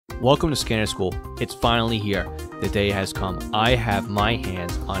Welcome to Scanner School. It's finally here. The day has come. I have my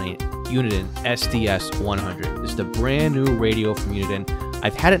hands on a Uniden SDS100. This is the brand new radio from Uniden.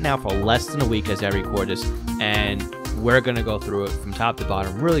 I've had it now for less than a week as I record this, and we're going to go through it from top to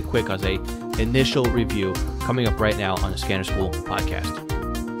bottom really quick as a initial review coming up right now on the Scanner School podcast.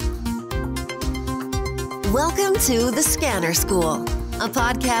 Welcome to the Scanner School, a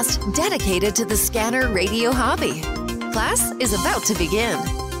podcast dedicated to the scanner radio hobby. Class is about to begin.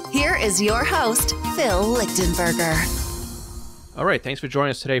 Here is your host, Phil Lichtenberger. All right, thanks for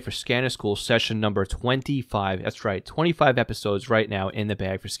joining us today for Scanner School session number 25. That's right, 25 episodes right now in the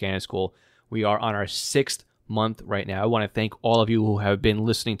bag for Scanner School. We are on our 6th month right now. I want to thank all of you who have been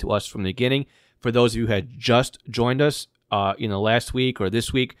listening to us from the beginning. For those of you who had just joined us last week or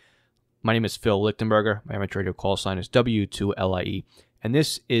this week, my name is Phil Lichtenberger. My amateur radio call sign is W2LIE, and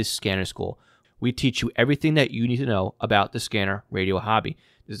this is Scanner School. We teach you everything that you need to know about the scanner radio hobby.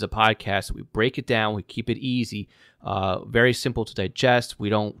 This is a podcast. We break it down. We keep it easy, very simple to digest. We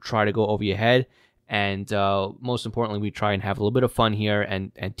don't try to go over your head. And most importantly, we try and have a little bit of fun here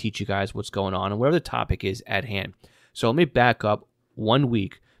and teach you guys what's going on and whatever the topic is at hand. So let me back up 1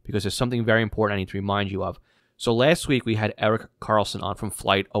 week because there's something very important I need to remind you of. So last week, we had Eric Carlson on from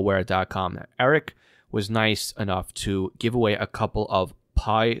FlightAware.com. Now, Eric was nice enough to give away a couple of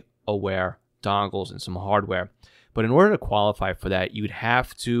Pi-Aware dongles and some hardware. But in order to qualify for that, you'd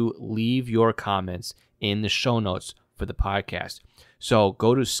have to leave your comments in the show notes for the podcast. So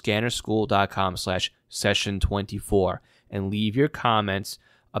go to scannerschool.com/session24 and leave your comments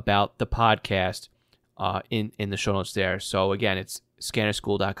about the podcast in the show notes there. So again, it's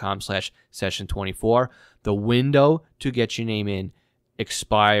scannerschool.com/session24. The window to get your name in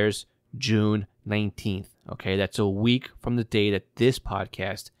expires June 19th. Okay, that's a week from the day that this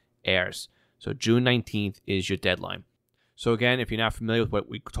podcast airs. So June 19th is your deadline. So again, if you're not familiar with what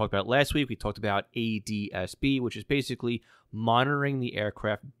we talked about last week, we talked about ADSB, which is basically monitoring the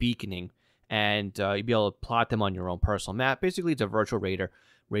aircraft beaconing, and you'll be able to plot them on your own personal map. Basically, it's a virtual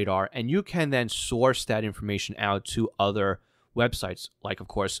radar, and you can then source that information out to other websites, like, of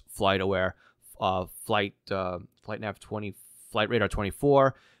course, FlightAware, Flight Radar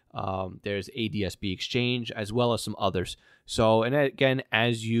 24, there's ADSB Exchange, as well as some others. So, and again,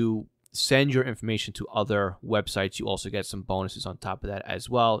 as you send your information to other websites, you also get some bonuses on top of that as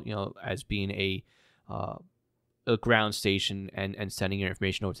well, as being a ground station and sending your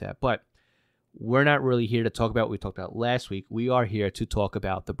information over to that. But we're not really here to talk about what we talked about last week. We are here to talk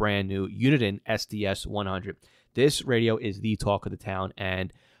about the brand new Uniden SDS100. This radio is the talk of the town,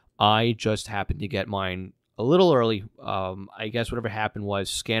 and I just happened to get mine a little early. I guess whatever happened was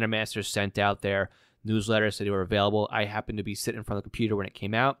Scanner Masters sent out their newsletter, said they were available. I happened to be sitting in front of the computer when it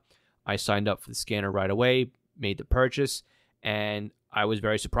came out. I signed up for the scanner right away, made the purchase, and I was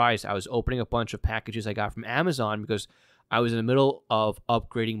very surprised. I was opening a bunch of packages I got from Amazon because I was in the middle of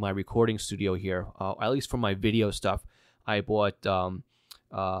upgrading my recording studio here, at least for my video stuff. I bought an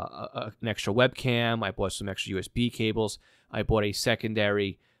extra webcam. I bought some extra USB cables. I bought a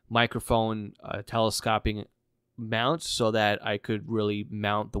secondary microphone telescoping mount so that I could really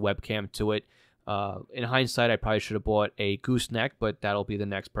mount the webcam to it. In hindsight, I probably should have bought a gooseneck, but that'll be the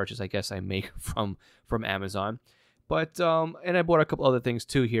next purchase I guess I make from Amazon. But and I bought a couple other things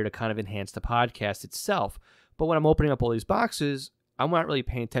too here to kind of enhance the podcast itself. But when I'm opening up all these boxes, I'm not really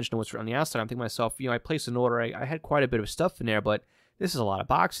paying attention to what's on the outside. I'm thinking to myself, I placed an order. I had quite a bit of stuff in there, but this is a lot of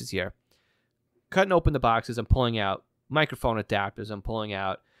boxes here. Cutting open the boxes, I'm pulling out microphone adapters. I'm pulling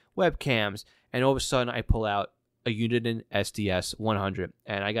out webcams, and all of a sudden I pull out a Uniden SDS100,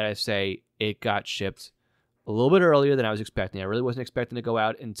 and I gotta say, it got shipped a little bit earlier than I was expecting. I really wasn't expecting to go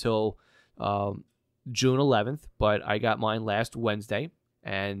out until June 11th, but I got mine last Wednesday,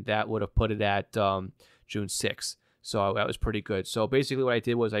 and that would have put it at June 6th. So that was pretty good. So basically what I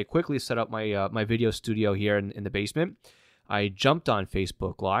did was I quickly set up my my video studio here in the basement. I jumped on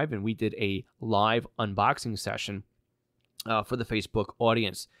Facebook Live, and we did a live unboxing session for the Facebook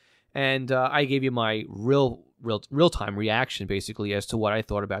audience. And I gave you my real-time reaction, basically, as to what I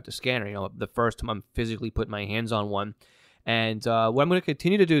thought about the scanner. The first time I'm physically putting my hands on one. And what I'm going to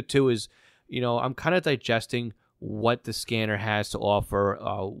continue to do, too, is, I'm kind of digesting what the scanner has to offer,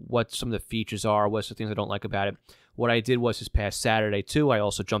 what some of the features are, what's the things I don't like about it. What I did was this past Saturday, too, I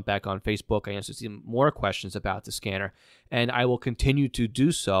also jumped back on Facebook. I answered some more questions about the scanner. And I will continue to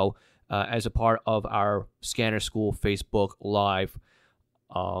do so as a part of our Scanner School Facebook Live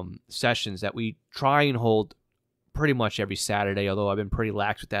sessions that we try and hold pretty much every Saturday, although I've been pretty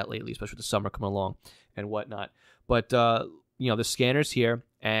lax with that lately, especially with the summer coming along and whatnot. But, the scanner's here,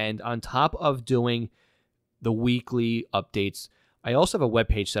 and on top of doing the weekly updates, I also have a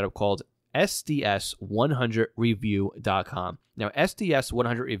webpage set up called SDS100review.com. Now,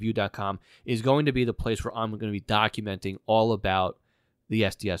 SDS100review.com is going to be the place where I'm going to be documenting all about the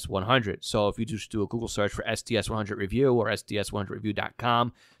SDS100. So if you just do a Google search for SDS100 Review or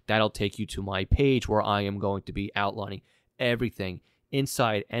SDS100review.com, that'll take you to my page where I am going to be outlining everything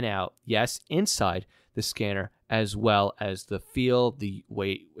inside and out. Yes, inside the scanner, as well as the feel, the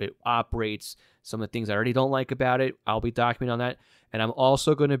way it operates, some of the things I already don't like about it. I'll be documenting on that. And I'm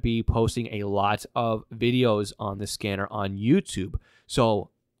also going to be posting a lot of videos on the scanner on YouTube. So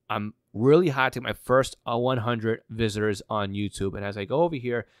I'm really hot to my first 100 visitors on YouTube. And as I go over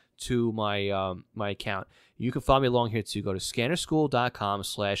here to my my account, you can follow me along here to go to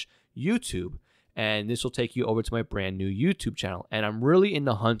scannerschool.com/YouTube. And this will take you over to my brand new YouTube channel. And I'm really in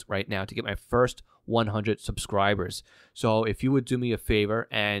the hunt right now to get my first 100 subscribers. So if you would do me a favor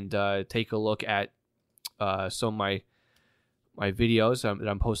and take a look at some of my videos that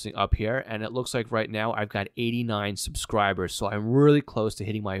I'm posting up here, and it looks like right now I've got 89 subscribers, so I'm really close to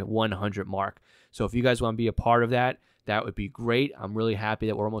hitting my 100 mark. So if you guys want to be a part of that, that would be great. I'm really happy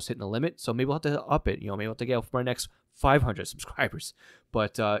that we're almost hitting the limit, so maybe we'll have to up it. Maybe we'll have to get for my next 500 subscribers.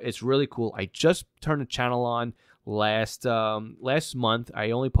 But it's really cool. I just turned the channel on last month.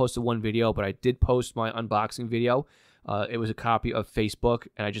 I only posted one video, but I did post my unboxing video. It was a copy of Facebook,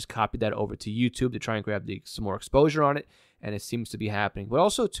 and I just copied that over to YouTube to try and grab some more exposure on it, and it seems to be happening. But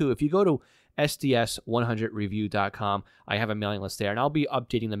also, too, if you go to SDS100review.com, I have a mailing list there, and I'll be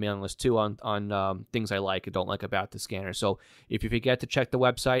updating the mailing list, too, on things I like and don't like about the scanner. So if you forget to check the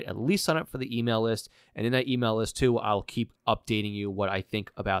website, at least sign up for the email list, and in that email list, too, I'll keep updating you what I think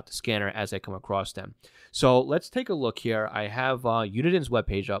about the scanner as I come across them. So let's take a look here. I have Uniden's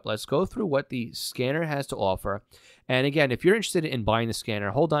webpage up. Let's go through what the scanner has to offer. And again, if you're interested in buying the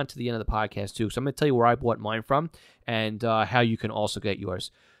scanner, hold on to the end of the podcast too, because I'm going to tell you where I bought mine from and how you can also get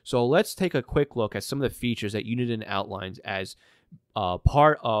yours. So let's take a quick look at some of the features that Uniden outlines as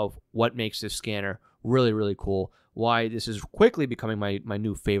part of what makes this scanner really, really cool. Why this is quickly becoming my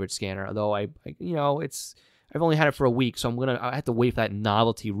new favorite scanner. Although I've only had it for a week, so I have to wait for that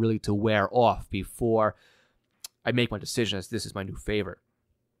novelty really to wear off before I make my decision as this is my new favorite.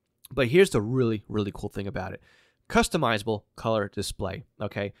 But here's the really, really cool thing about it. Customizable color display,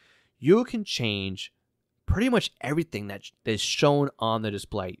 okay? You can change pretty much everything that is shown on the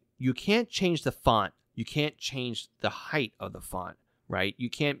display. You can't change the font. You can't change the height of the font, right? You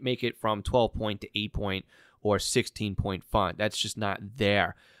can't make it from 12-point to 8-point or 16-point font. That's just not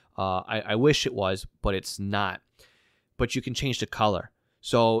there. I wish it was, but it's not. But you can change the color.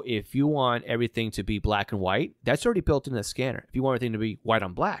 So if you want everything to be black and white, that's already built into the scanner. If you want everything to be white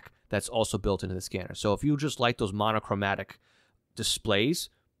on black, that's also built into the scanner. So if you just like those monochromatic displays,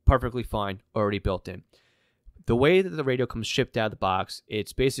 perfectly fine, already built in. The way that the radio comes shipped out of the box,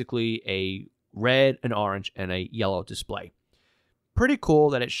 it's basically a red, an orange, and a yellow display. Pretty cool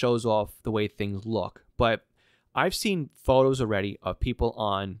that it shows off the way things look, but I've seen photos already of people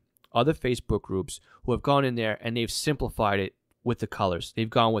on other Facebook groups who have gone in there and they've simplified it with the colors. They've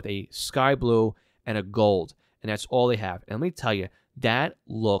gone with a sky blue and a gold, and that's all they have. And let me tell you, that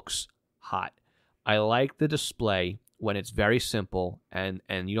looks hot. I like the display when it's very simple and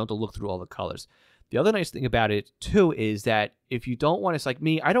you don't have to look through all the colors. The other nice thing about it, too, is that if you don't want, it's like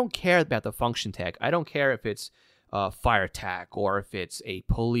me, I don't care about the function tag. I don't care if it's fire attack or if it's a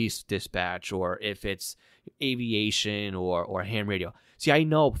police dispatch or if it's aviation or ham radio. See, I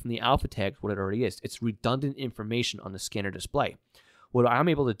know from the alpha tags what it already is. It's redundant information on the scanner display. What I'm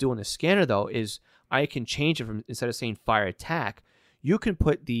able to do on the scanner, though, is I can change it from, instead of saying fire attack, you can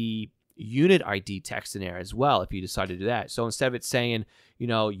put the unit ID text in there as well if you decide to do that. So instead of it saying,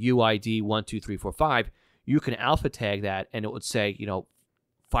 UID 12345, you can alpha tag that and it would say,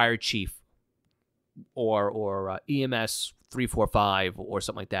 fire chief or EMS 345 or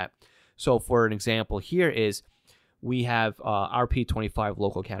something like that. So for an example here is we have our P25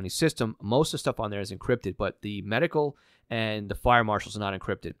 local county system. Most of the stuff on there is encrypted, but the medical and the fire marshals are not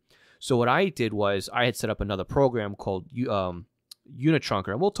encrypted. So what I did was I had set up another program called Unitrunker,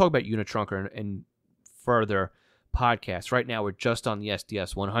 and we'll talk about Unitrunker in further podcasts. Right now, we're just on the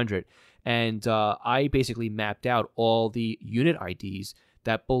SDS100, and I basically mapped out all the unit IDs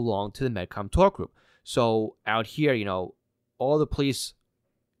that belong to the Medcom talk group. So out here, all the police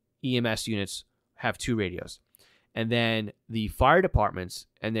EMS units have 2 radios. And then the fire departments,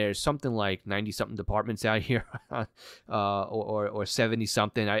 and there's something like 90-something departments out here, or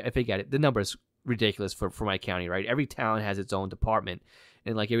 70-something. I forget it. The number is ridiculous for my county, right? Every town has its own department,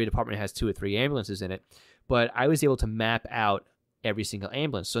 and like every department has 2 or 3 ambulances in it. But I was able to map out every single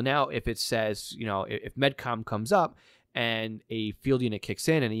ambulance. So now if it says, if Medcom comes up and a field unit kicks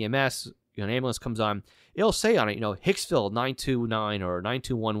in, an EMS, an ambulance comes on, it'll say on it, Hicksville 929 or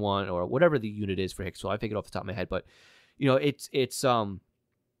 9211 or whatever the unit is for Hicksville. I think it off the top of my head, but it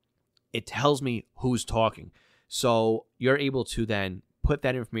tells me who's talking. So you're able to then put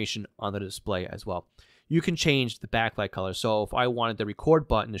that information on the display as well. You can change the backlight color. So if I wanted the record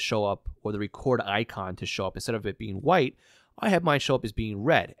button to show up or the record icon to show up, instead of it being white, I have mine show up as being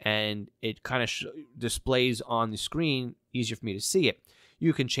red, and it kind of displays on the screen, easier for me to see it.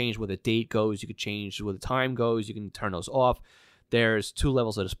 You can change where the date goes. You can change where the time goes. You can turn those off. There's 2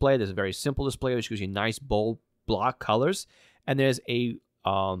 levels of display. There's a very simple display, which gives you nice, bold block colors. And there's a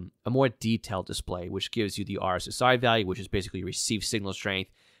more detailed display, which gives you the RSSI value, which is basically receive signal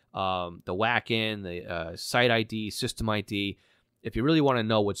strength, the whack-in, the site ID, system ID. If you really want to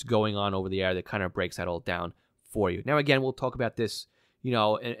know what's going on over the air, that kind of breaks that all down for you. Now, again, we'll talk about this,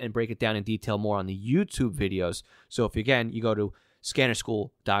 and break it down in detail more on the YouTube videos. So if, again, you go to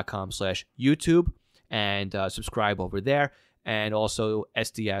scannerschool.com/YouTube and subscribe over there, and also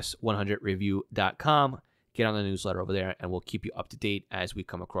SDS100review.com. Get on the newsletter over there, and we'll keep you up to date as we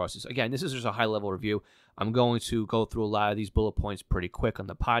come across this. Again, this is just a high-level review. I'm going to go through a lot of these bullet points pretty quick on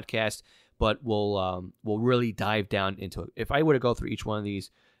the podcast, but we'll really dive down into it. If I were to go through each one of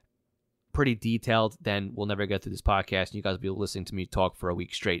these pretty detailed, then we'll never get through this podcast, and you guys will be listening to me talk for a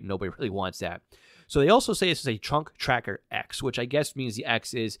week straight, and nobody really wants that. So they also say this is a trunk tracker X, which I guess means the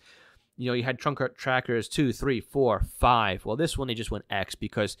X is, you had trunk trackers 2, 3, 4, 5. Well, this one, they just went X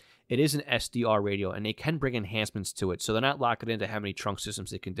because it is an SDR radio, and they can bring enhancements to it. So they're not locking into how many trunk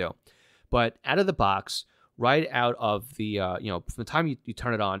systems they can do. But out of the box, right out of the, from the time you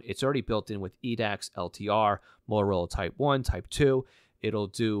turn it on, it's already built in with EDAX, LTR, Motorola Type 1, Type 2. It'll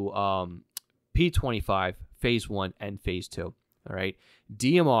do P25, Phase 1, and Phase 2. All right.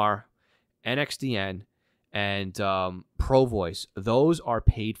 DMR, NXDN, and Pro Voice. Those are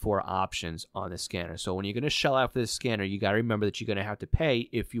paid for options on the scanner. So when you're going to shell out for this scanner, you got to remember that you're going to have to pay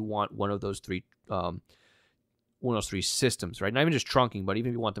if you want one of those three systems, right? Not even just trunking, but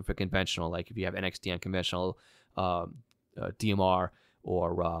even if you want them for conventional, like if you have NXDN conventional, DMR,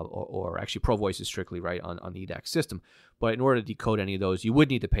 or actually Pro Voice is strictly right on the EDAX system. But in order to decode any of those, you would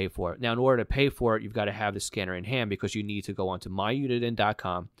need to pay for it. Now, in order to pay for it, you've got to have the scanner in hand, because you need to go onto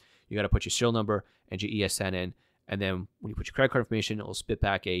myuniden.com. You got to put your serial number and your ESN in, and then when you put your credit card information, it will spit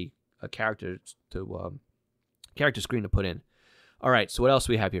back a character screen to put in. All right, so what else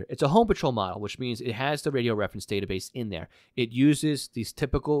do we have here? It's a home patrol model, which means it has the radio reference database in there. It uses these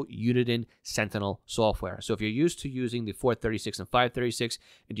typical Uniden Sentinel software. So if you're used to using the 436 and 536,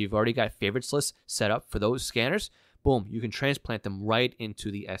 and you've already got favorites lists set up for those scanners, boom, you can transplant them right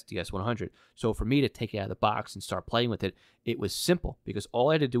into the SDS100. So for me to take it out of the box and start playing with it, it was simple, because all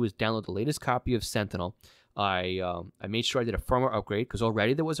I had to do was download the latest copy of Sentinel. I made sure I did a firmware upgrade, because there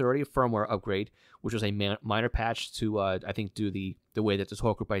was already a firmware upgrade, which was a minor patch to, I think, do the way that the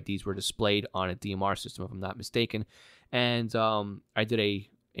talk group IDs were displayed on a DMR system, if I'm not mistaken. And I did I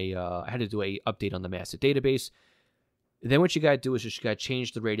had to do a update on the master database. Then what you got to do is just you got to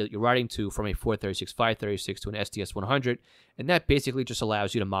change the radio that you're writing to from a 436, 536 to an SDS100, and that basically just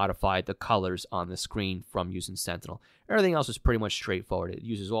allows you to modify the colors on the screen from using Sentinel. Everything else is pretty much straightforward. It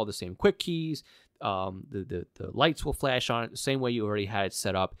uses all the same quick keys. The lights will flash on it the same way you already had it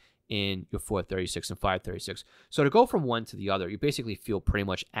set up in your 436 and 536. So to go from one to the other, you basically feel pretty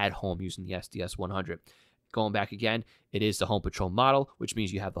much at home using the SDS100. Going back again, it is the Home Patrol model, which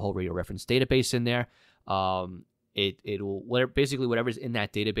means you have the whole radio reference database in there. It'll basically whatever's in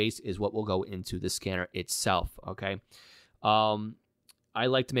that database is what will go into the scanner itself. Okay. I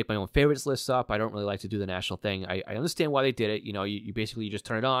like to make my own favorites lists up. I don't really like to do the national thing. I understand why they did it. You basically just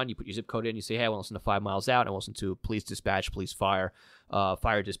turn it on, you put your zip code in, you say, hey, I want to listen to 5 miles out, I want to listen to police dispatch, police fire,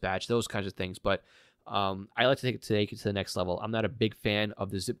 fire dispatch, those kinds of things. But I like to take it to the next level. I'm not a big fan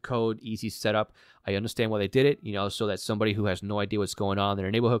of the zip code easy setup. I understand why they did it, so that somebody who has no idea what's going on in their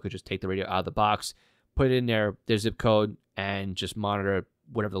neighborhood could just take the radio out of the box, put it in their zip code, and just monitor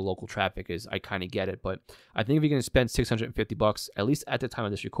whatever the local traffic is. I kind of get it, but I think if you're going to spend $650, at least at the time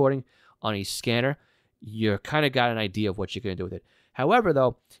of this recording, on a scanner, you kind of got an idea of what you're going to do with it. However,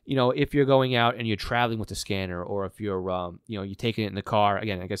 though, if you're going out and you're traveling with the scanner, or if you're, you're taking it in the car,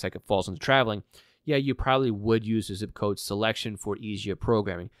 again, I guess that falls into traveling, yeah, you probably would use the zip code selection for easier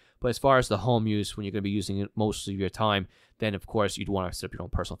programming. But as far as the home use, when you're going to be using it most of your time, then of course you'd want to set up your own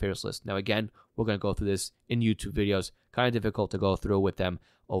personal favorites list. Now again, we're going to go through this in YouTube videos. Kind of difficult to go through with them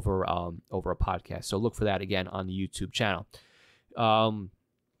over a podcast. So look for that again on the YouTube channel.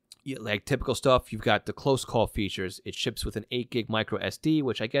 Like typical stuff, you've got the close call features. It ships with an 8 gig micro SD,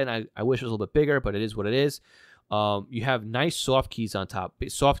 which again, I wish it was a little bit bigger, but it is what it is. You have nice soft keys on top.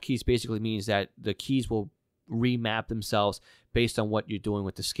 Soft keys basically means that the keys will remap themselves based on what you're doing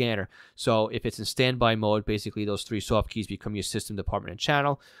with the scanner. So if it's in standby mode, basically those 3 soft keys become your system, department, and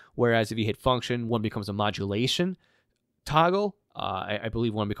channel. Whereas if you hit function, one becomes a modulation toggle. I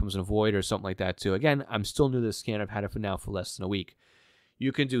believe one becomes an avoid or something like that too. Again, I'm still new to the scanner. I've had it for now for less than a week.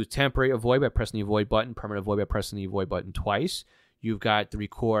 You can do temporary avoid by pressing the avoid button, permanent avoid by pressing the avoid button twice. You've got the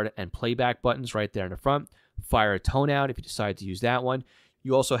record and playback buttons right there in the front. Fire a tone out if you decide to use that one.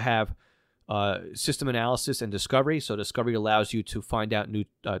 You also have system analysis and discovery. So discovery allows you to find out new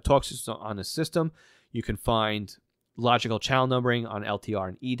talk systems on the system. You can find logical channel numbering on LTR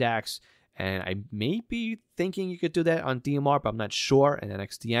and EDAX. And I may be thinking you could do that on DMR, but I'm not sure, and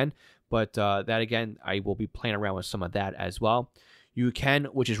NXDN. But that, again, I will be playing around with some of that as well. You can,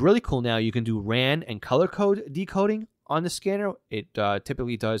 which is really cool now, you can do RAN and color code decoding on the scanner. It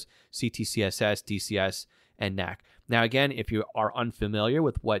typically does CTCSS, DCS, and NAC. Now, again, if you are unfamiliar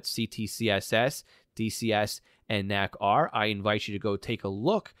with what CTCSS, DCS, and NAC are, I invite you to go take a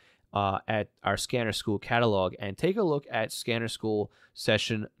look at our Scanner School catalog and take a look at Scanner School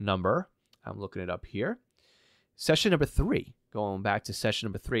session number. I'm looking it up here. Session number 3. Going back to session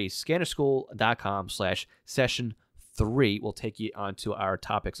number 3, scannerschool.com/session3 will take you onto our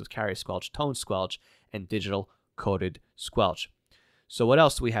topics of carrier squelch, tone squelch, and digital coded squelch. So what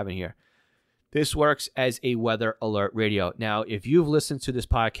else do we have in here? This works as a weather alert radio. Now, if you've listened to this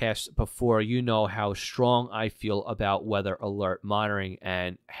podcast before, you know how strong I feel about weather alert monitoring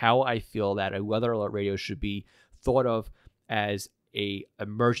and how I feel that a weather alert radio should be thought of as a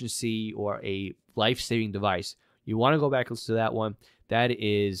emergency or a life-saving device. You want to go back and listen to that one. That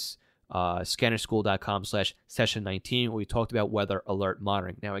is scannerschool.com/session19, where we talked about weather alert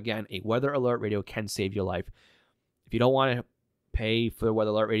monitoring. Now, again, a weather alert radio can save your life. If you don't want to pay for the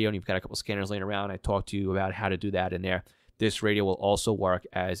weather alert radio and you've got a couple scanners laying around, I talked to you about how to do that in there. This radio will also work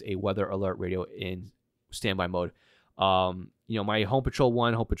as a weather alert radio in standby mode. My Home Patrol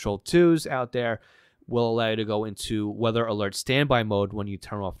 1, Home Patrol 2s out there will allow you to go into weather alert standby mode when you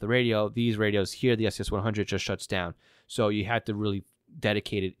turn off the radio. These radios here, the SDS100, just shuts down. So you have to really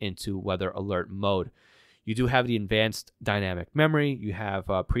dedicate it into weather alert mode. You do have the advanced dynamic memory. You have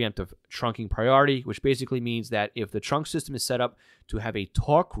preemptive trunking priority, which basically means that if the trunk system is set up to have a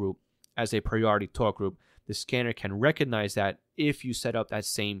talk group as a priority talk group, the scanner can recognize that if you set up that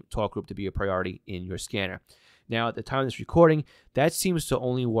same talk group to be a priority in your scanner. Now, at the time of this recording, that seems to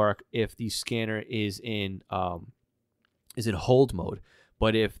only work if the scanner is in hold mode.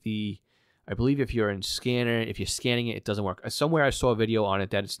 But I believe if you're in scanner, if you're scanning it, it doesn't work. Somewhere I saw a video on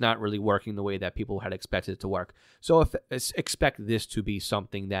it that it's not really working the way that people had expected it to work. So expect this to be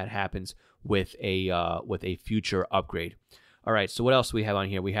something that happens with a future upgrade. All right, so what else do we have on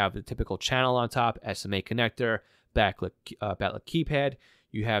here? We have the typical channel on top, SMA connector, backlit keypad.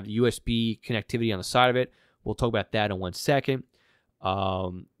 You have USB connectivity on the side of it. We'll talk about that in 1 second.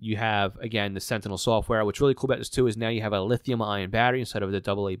 You have, again, the Sentinel software. What's really cool about this, too, is now you have a lithium-ion battery instead of the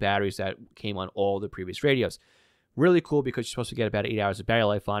AA batteries that came on all the previous radios. Really cool because you're supposed to get about 8 hours of battery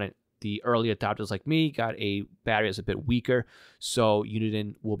life on it. The early adopters like me got a battery that's a bit weaker, so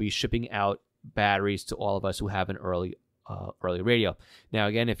Uniden will be shipping out batteries to all of us who have an early radio. Now,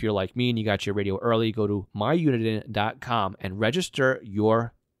 again, if you're like me and you got your radio early, go to myuniden.com and register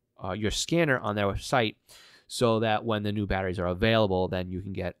your scanner on their site, so that when the new batteries are available, then you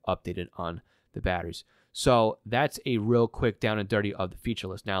can get updated on the batteries. So that's a real quick down and dirty of the feature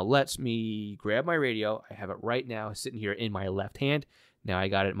list. Now let me grab my radio. I have it right now sitting here in my left hand. Now I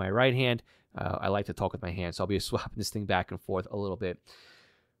got it in my right hand. I like to talk with my hands, so I'll be swapping this thing back and forth a little bit.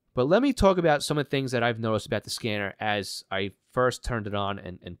 But let me talk about some of the things that I've noticed about the scanner as I first turned it on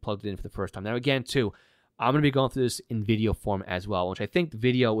and plugged it in for the first time. Now again, too, I'm going to be going through this in video form as well, which I think the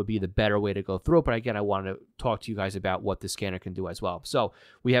video would be the better way to go through it. But again, I wanted to talk to you guys about what the scanner can do as well. So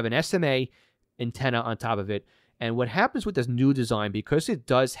we have an SMA antenna on top of it. And what happens with this new design, because it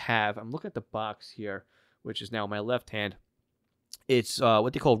does have, I'm looking at the box here, which is now my left hand. It's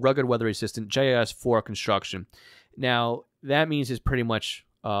what they call rugged weather resistant JIS4 construction. Now, that means it's pretty much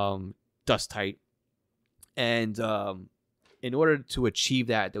dust tight. And in order to achieve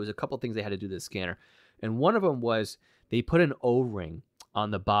that, there was a couple things they had to do to the scanner. And one of them was they put an O-ring on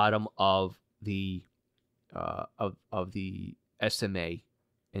the bottom of the SMA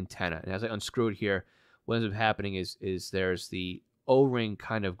antenna. And as I unscrew it here, what ends up happening is there's the O-ring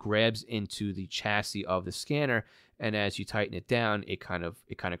kind of grabs into the chassis of the scanner, and as you tighten it down, it kind of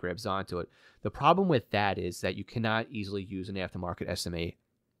grabs onto it. The problem with that is that you cannot easily use an aftermarket SMA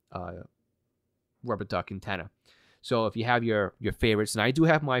rubber duck antenna. So if you have your favorites, and I do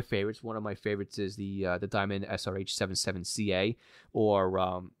have my favorites. One of my favorites is the Diamond SRH77CA, or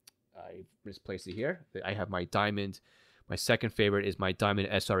I misplaced it here. I have my Diamond. My second favorite is my Diamond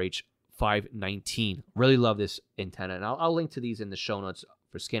SRH519. Really love this antenna, and I'll link to these in the show notes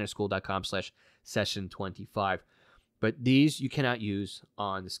for scannerschool.com/session25. But these you cannot use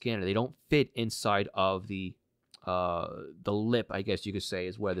on the scanner. They don't fit inside of the lip, I guess you could say,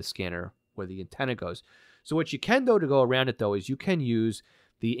 is where the antenna goes. So what you can do to go around it, though, is you can use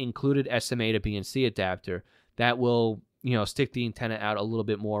the included SMA to BNC adapter that will, stick the antenna out a little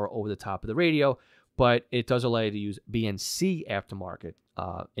bit more over the top of the radio, but it does allow you to use BNC aftermarket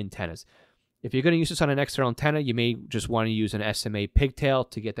antennas. If you're going to use this on an external antenna, you may just want to use an SMA pigtail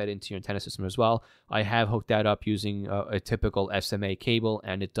to get that into your antenna system as well. I have hooked that up using a typical SMA cable,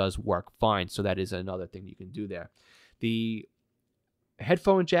 and it does work fine. So that is another thing you can do there. The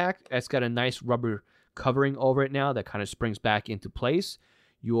headphone jack, that's got a nice rubber covering over it now that kind of springs back into place.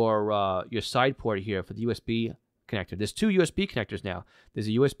 Your side port here for the USB connector. There's two USB connectors now. There's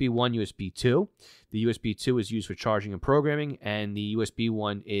a USB 1, USB 2. The USB 2 is used for charging and programming, and the USB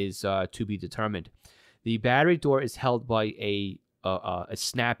 1 is to be determined. The battery door is held by a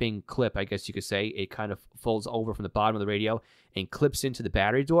snapping clip, I guess you could say. It kind of folds over from the bottom of the radio and clips into the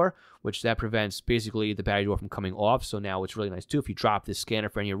battery door, which that prevents basically the battery door from coming off. So now it's really nice too. If you drop this scanner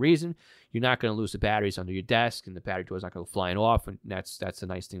for any reason, you're not going to lose the batteries under your desk, and the battery door is not going to go flying off, and that's a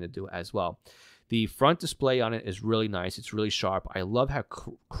nice thing to do as well. The front display on it is really nice. It's really sharp. I love how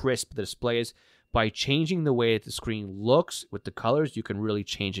crisp the display is. By changing the way that the screen looks with the colors, you can really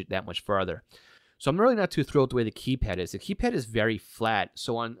change it that much further. So I'm really not too thrilled with the way the keypad is. The keypad is very flat.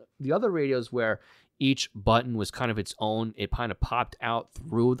 So on the other radios where each button was kind of its own, it kind of popped out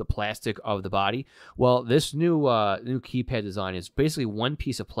through the plastic of the body. Well, this new keypad design is basically one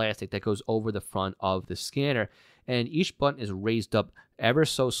piece of plastic that goes over the front of the scanner, and each button is raised up ever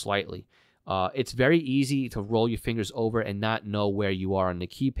so slightly. It's very easy to roll your fingers over and not know where you are on the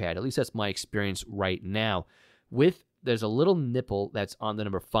keypad. At least that's my experience right now. There's a little nipple that's on the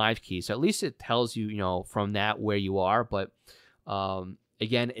number 5 key, so at least it tells you, from that where you are. But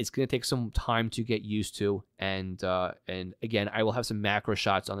again, it's going to take some time to get used to. And again, I will have some macro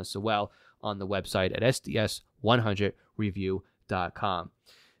shots on this as well on the website at SDS100review.com.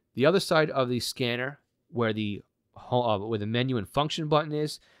 The other side of the scanner, where the menu and function button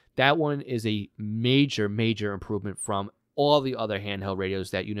is, that one is a major, major improvement from all the other handheld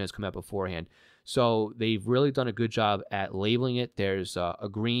radios that Uniden has come out beforehand. So they've really done a good job at labeling it. There's a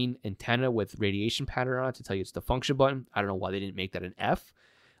green antenna with radiation pattern on it to tell you it's the function button. I don't know why they didn't make that an F.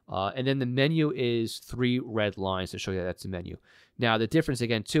 And then the menu is 3 red lines to show you that's the menu. Now, the difference,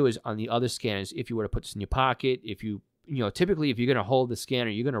 again, too, is on the other scanners, if you were to put this in your pocket, typically if you're going to hold the scanner,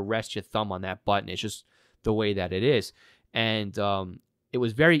 you're going to rest your thumb on that button. It's just the way that it is. And it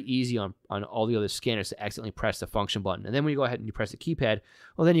was very easy on all the other scanners to accidentally press the function button. And then when you go ahead and you press the keypad,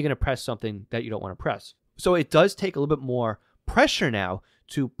 well, then you're going to press something that you don't want to press. So it does take a little bit more pressure now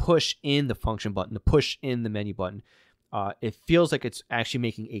to push in the function button, to push in the menu button. It feels like it's actually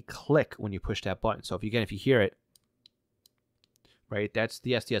making a click when you push that button. So if you hear it, right, that's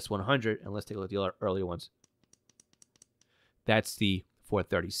the SDS100. And let's take a look at the earlier ones. That's the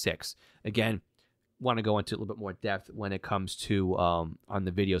 436. Again, want to go into a little bit more depth when it comes to on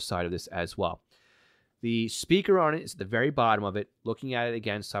the video side of this as well. The speaker on it is at the very bottom of it. Looking at it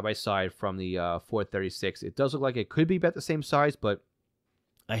again side by side from the 436, it does look like it could be about the same size, but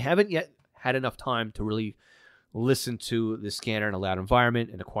I haven't yet had enough time to really listen to the scanner in a loud environment,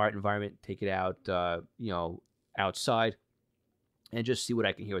 in a quiet environment, take it out, outside, and just see what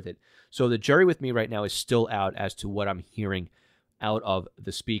I can hear with it. So the jury with me right now is still out as to what I'm hearing out of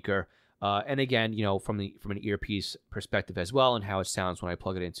the speaker. And again, from an earpiece perspective as well, and how it sounds when I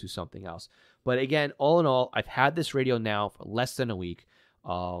plug it into something else. But again, all in all, I've had this radio now for less than a week.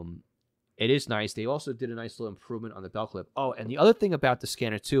 It is nice. They also did a nice little improvement on the belt clip. Oh, and the other thing about the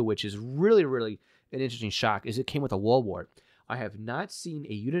scanner too, which is really, really an interesting shock, is it came with a wall wart. I have not seen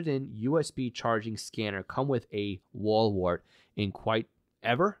a Uniden USB charging scanner come with a wall wart in quite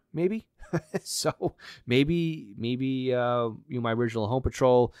ever, maybe. So maybe my original Home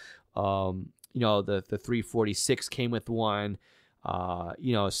Patrol, the 346 came with one,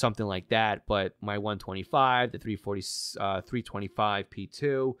 something like that. But my 125, the 325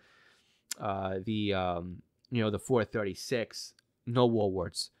 P2, the 436, no wall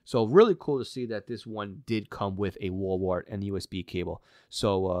warts. So really cool to see that this one did come with a wall wart and the USB cable.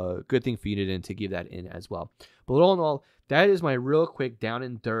 So good thing for Uniden to give that in as well. But all in all, that is my real quick down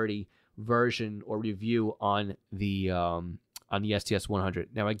and dirty version or review on the SDS100.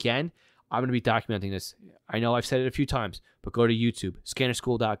 Now again, I'm going to be documenting this. I know I've said it a few times, but go to YouTube,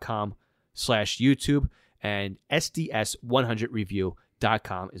 scannerschool.com/YouTube, and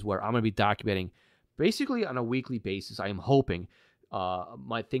SDS100review.com is where I'm going to be documenting basically on a weekly basis. I am hoping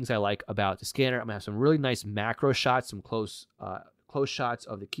my things I like about the scanner. I'm going to have some really nice macro shots, some close shots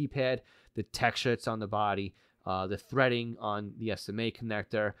of the keypad, the texture that's on the body, the threading on the SMA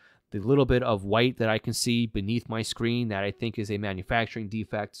connector, the little bit of white that I can see beneath my screen that I think is a manufacturing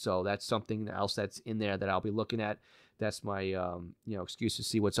defect. So that's something else that's in there that I'll be looking at. That's my excuse to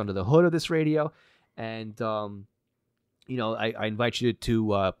see what's under the hood of this radio. And I invite you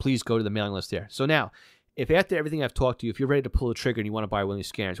to please go to the mailing list there. So now, if after everything I've talked to you, if you're ready to pull the trigger and you want to buy one of these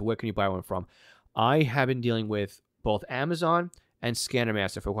scanners, where can you buy one from? I have been dealing with both Amazon and Scanner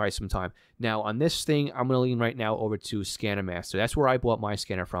Master for quite some time. Now, on this thing, I'm going to lean right now over to Scanner Master. That's where I bought my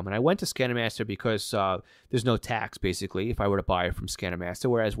scanner from. And I went to Scanner Master because there's no tax, basically, if I were to buy it from Scanner Master,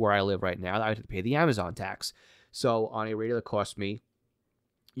 whereas where I live right now, I have to pay the Amazon tax. So on a radio that cost me,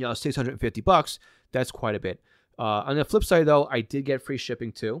 $650, that's quite a bit. On the flip side, though, I did get free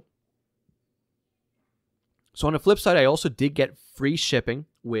shipping, too. So on the flip side, I also did get free shipping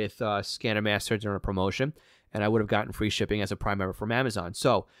with Scanner Master during a promotion, and I would have gotten free shipping as a Prime member from Amazon.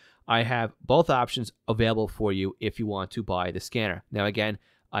 So I have both options available for you if you want to buy the scanner. Now, again,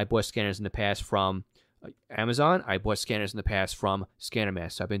 I bought scanners in the past from Amazon. I bought scanners in the past from Scanner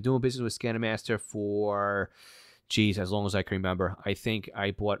Master. I've been doing business with Scanner Master for, as long as I can remember. I think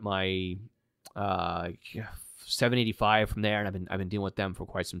I bought my 785 from there, and I've been dealing with them for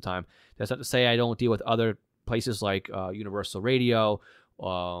quite some time. That's not to say I don't deal with other places like Universal Radio.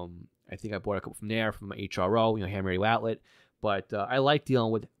 I think I bought a couple from there, from HRO, Ham Radio Outlet. But I like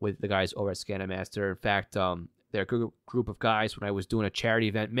dealing with the guys over at Scanner Master. In fact, they're a group of guys. When I was doing a charity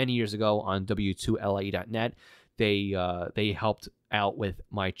event many years ago on W2LIE.net, they helped out with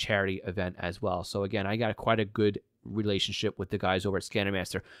my charity event as well. So again, I got quite a good relationship with the guys over at Scanner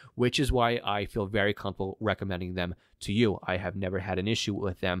Master, which is why I feel very comfortable recommending them to you. I have never had an issue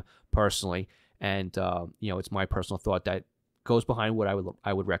with them personally, and it's my personal thought that goes behind what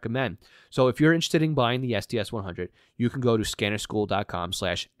I would recommend. So if you're interested in buying the SDS100, you can go to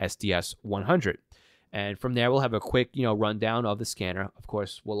scannerschool.com/SDS100. And from there, we'll have a quick, rundown of the scanner. Of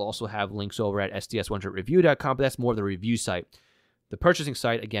course, we'll also have links over at SDS100review.com, but that's more of the review site. The purchasing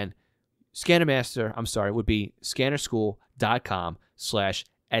site, again, would be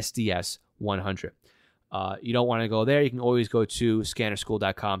scannerschool.com/SDS100. You don't want to go there. You can always go to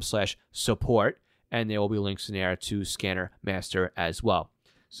scannerschool.com/support, and there will be links in there to Scanner Master as well.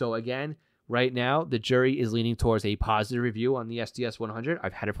 So again, right now, the jury is leaning towards a positive review on the SDS100.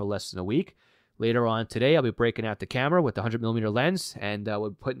 I've had it for less than a week. Later on today, I'll be breaking out the camera with the 100mm lens, and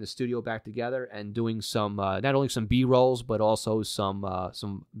we're putting the studio back together and doing some, not only some B-rolls, but also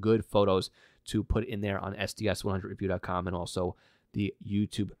some good photos to put in there on SDS100review.com and also the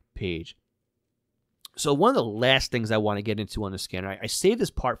YouTube page. So one of the last things I want to get into on the scanner, I saved this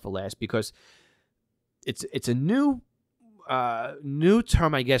part for last because it's a new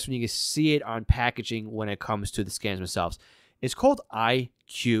term, I guess, when you can see it on packaging when it comes to the scanners themselves. It's called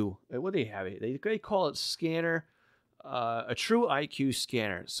IQ. What do they have? They call it scanner, a true IQ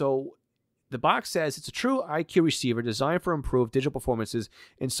scanner. So the box says it's a true IQ receiver designed for improved digital performances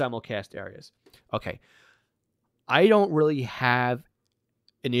in simulcast areas. Okay. I don't really have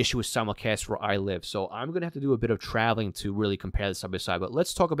an issue with simulcast where I live, so I'm going to have to do a bit of traveling to really compare this side by side. But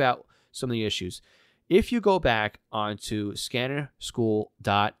let's talk about some of the issues. If you go back onto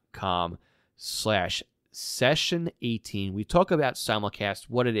scannerschool.com/session 18, we talk about simulcast,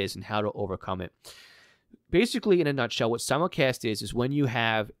 what it is, and how to overcome it. Basically, in a nutshell, what simulcast is when you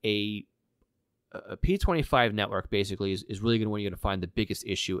have a P25 network, basically, is really when you're going to find the biggest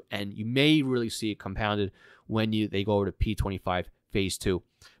issue, and you may really see it compounded when they go over to P25 Phase 2.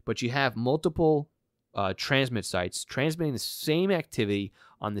 But you have multiple transmit sites transmitting the same activity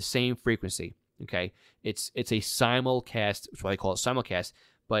on the same frequency. Okay, it's a simulcast. That's why they call it simulcast.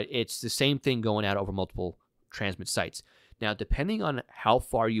 But it's the same thing going out over multiple transmit sites. Now, depending on how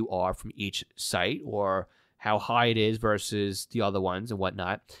far you are from each site or how high it is versus the other ones and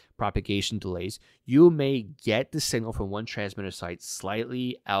whatnot, propagation delays, you may get the signal from one transmitter site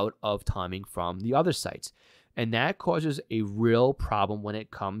slightly out of timing from the other sites. And that causes a real problem when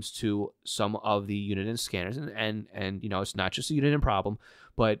it comes to some of the Uniden scanners. And it's not just a Uniden problem,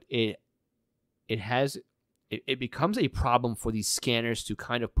 but it becomes a problem for these scanners to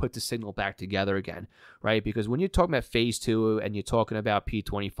kind of put the signal back together again, right? Because when you're talking about Phase 2 and you're talking about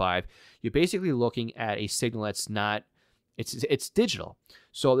P25, you're basically looking at a signal that's not It's digital.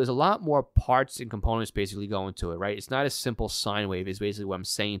 So there's a lot more parts and components basically going to it, right? It's not a simple sine wave is basically what I'm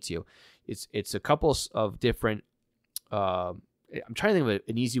saying to you. It's a couple of different, I'm trying to think of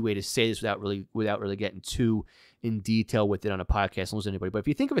an easy way to say this without really getting too in detail with it on a podcast and losing anybody. But if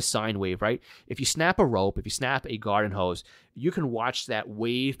you think of a sine wave, right? If you snap a rope, if you snap a garden hose, you can watch that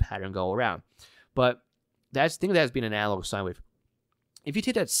wave pattern go around. But think of that as being an analog sine wave. If you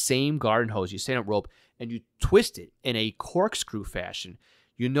take that same garden hose, you stand up rope, and you twist it in a corkscrew fashion,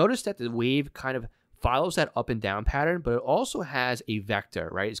 you notice that the wave kind of follows that up and down pattern, but it also has a vector,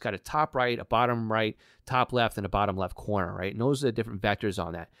 right? It's got a top right, a bottom right, top left, and a bottom left corner, right? And those are the different vectors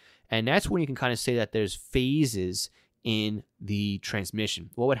on that. And that's when you can kind of say that there's phases in the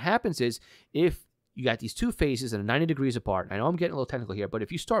transmission. Well, what happens is if you got these two phases that are 90 degrees apart, I know I'm getting a little technical here, but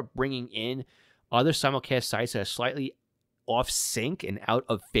if you start bringing in other simulcast sites that are slightly off sync and out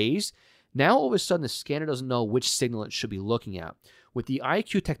of phase, now all of a sudden the scanner doesn't know which signal it should be looking at. With the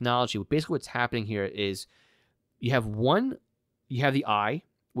IQ technology, basically what's happening here is you have the I,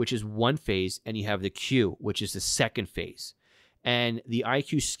 which is one phase, and you have the Q, which is the second phase. And the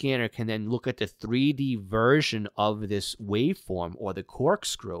IQ scanner can then look at the 3D version of this waveform or the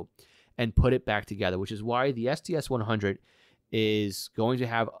corkscrew and put it back together, which is why the SDS100 is going to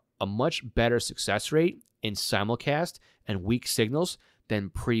have a much better success rate in simulcast and weak signals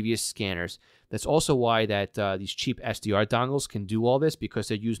than previous scanners. That's also why that these cheap SDR dongles can do all this, because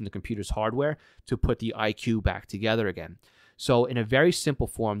they're using the computer's hardware to put the IQ back together again. So in a very simple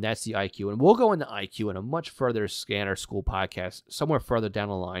form, that's the IQ. And we'll go into IQ in a much further Scanner School podcast, somewhere further down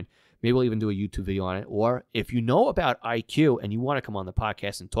the line. Maybe we'll even do a YouTube video on it. Or if you know about IQ and you want to come on the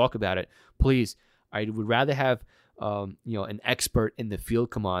podcast and talk about it, please, I would rather have an expert in the field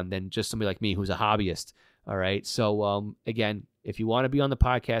come on than just somebody like me who's a hobbyist. All right. So again, if you want to be on the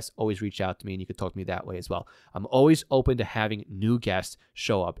podcast, always reach out to me, and you can talk to me that way as well. I'm always open to having new guests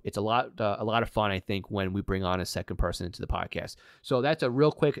show up. It's a lot of fun, I think, when we bring on a second person into the podcast. So that's a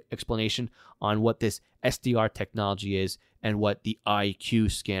real quick explanation on what this SDR technology is and what the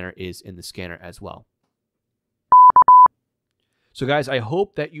IQ scanner is in the scanner as well. So guys, I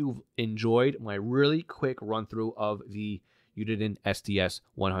hope that you've enjoyed my really quick run through of the Uniden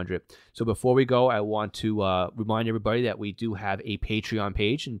SDS100. So before we go, I want to remind everybody that we do have a Patreon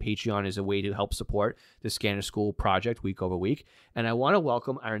page, and Patreon is a way to help support the Scanner School project week over week. And I want to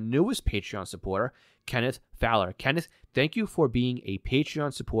welcome our newest Patreon supporter, Kenneth Fowler. Kenneth, thank you for being a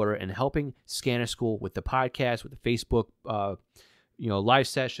Patreon supporter and helping Scanner School with the podcast, with the Facebook live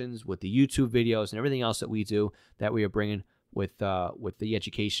sessions, with the YouTube videos, and everything else that we do that we are bringing with the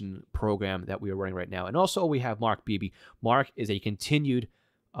education program that we are running right now. And also we have Mark Beebe. Mark is a continued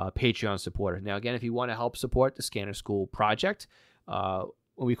Patreon supporter. Now, again, if you want to help support the Scanner School project,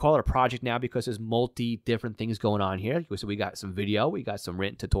 we call it a project now because there's different things going on here. So we got some video, we got some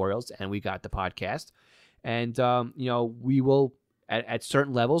written tutorials, and we got the podcast. And, we will, at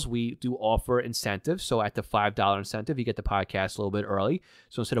certain levels, we do offer incentives. So at the $5 incentive, you get the podcast a little bit early.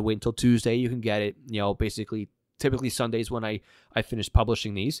 So instead of waiting until Tuesday, you can get it, basically typically Sundays when I finish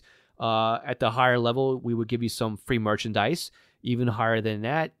publishing these. At the higher level, we would give you some free merchandise. Even higher than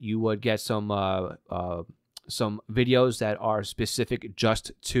that, you would get some videos that are specific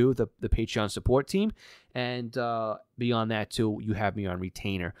just to the Patreon support team. And beyond that, too, you have me on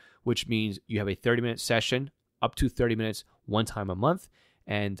retainer, which means you have a 30-minute session, up to 30 minutes, one time a month.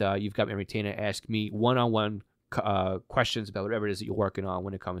 And you've got me on retainer. Ask me one-on-one questions about whatever it is that you're working on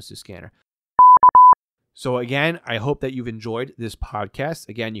when it comes to Scanner. So again, I hope that you've enjoyed this podcast.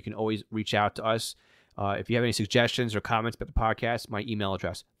 Again, you can always reach out to us. If you have any suggestions or comments about the podcast, my email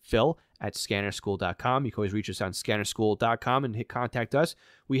address, phil@scannerschool.com. You can always reach us on scannerschool.com and hit contact us.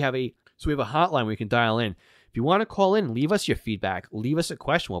 We have a hotline where you can dial in. If you want to call in, leave us your feedback. Leave us a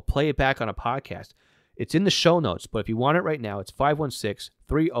question. We'll play it back on a podcast. It's in the show notes, but if you want it right now, it's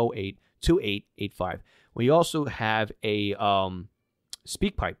 516-308-2885. We also have a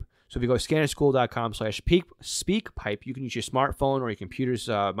SpeakPipe. So if you go to scannerschool.com/speakpipe, you can use your smartphone or your computer's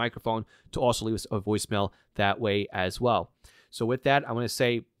microphone to also leave us a voicemail that way as well. So with that, I want to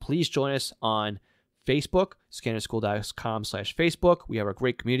say, please join us on Facebook, scannerschool.com/Facebook. We have a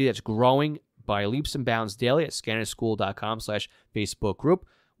great community that's growing by leaps and bounds daily at scannerschool.com/Facebook group.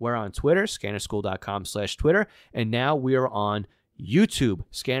 We're on Twitter, scannerschool.com/Twitter. And now we are on YouTube,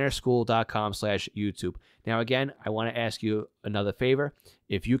 scannerschool.com/YouTube. Now, again, I want to ask you another favor.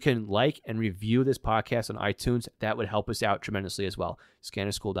 If you can like and review this podcast on iTunes, that would help us out tremendously as well.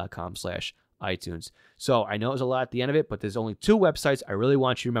 Scannerschool.com/iTunes. So I know it was a lot at the end of it, but there's only two websites I really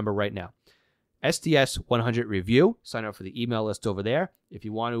want you to remember right now. SDS100 Review. Sign up for the email list over there. If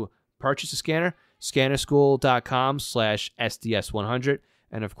you want to purchase a scanner, scannerschool.com/SDS100.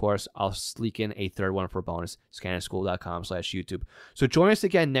 And of course, I'll sneak in a third one for bonus, scannerschool.com/YouTube. So join us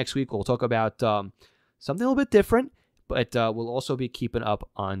again next week. We'll talk about something a little bit different, but we'll also be keeping up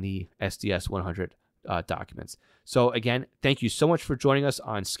on the SDS100 documents. So again, thank you so much for joining us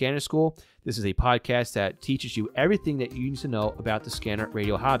on Scanner School. This is a podcast that teaches you everything that you need to know about the scanner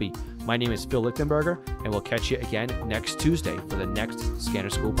radio hobby. My name is Phil Lichtenberger, and we'll catch you again next Tuesday for the next Scanner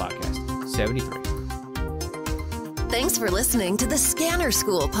School podcast, 73. Thanks for listening to the Scanner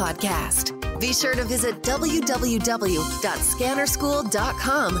School podcast. Be sure to visit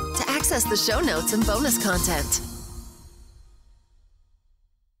www.scannerschool.com to access the show notes and bonus content.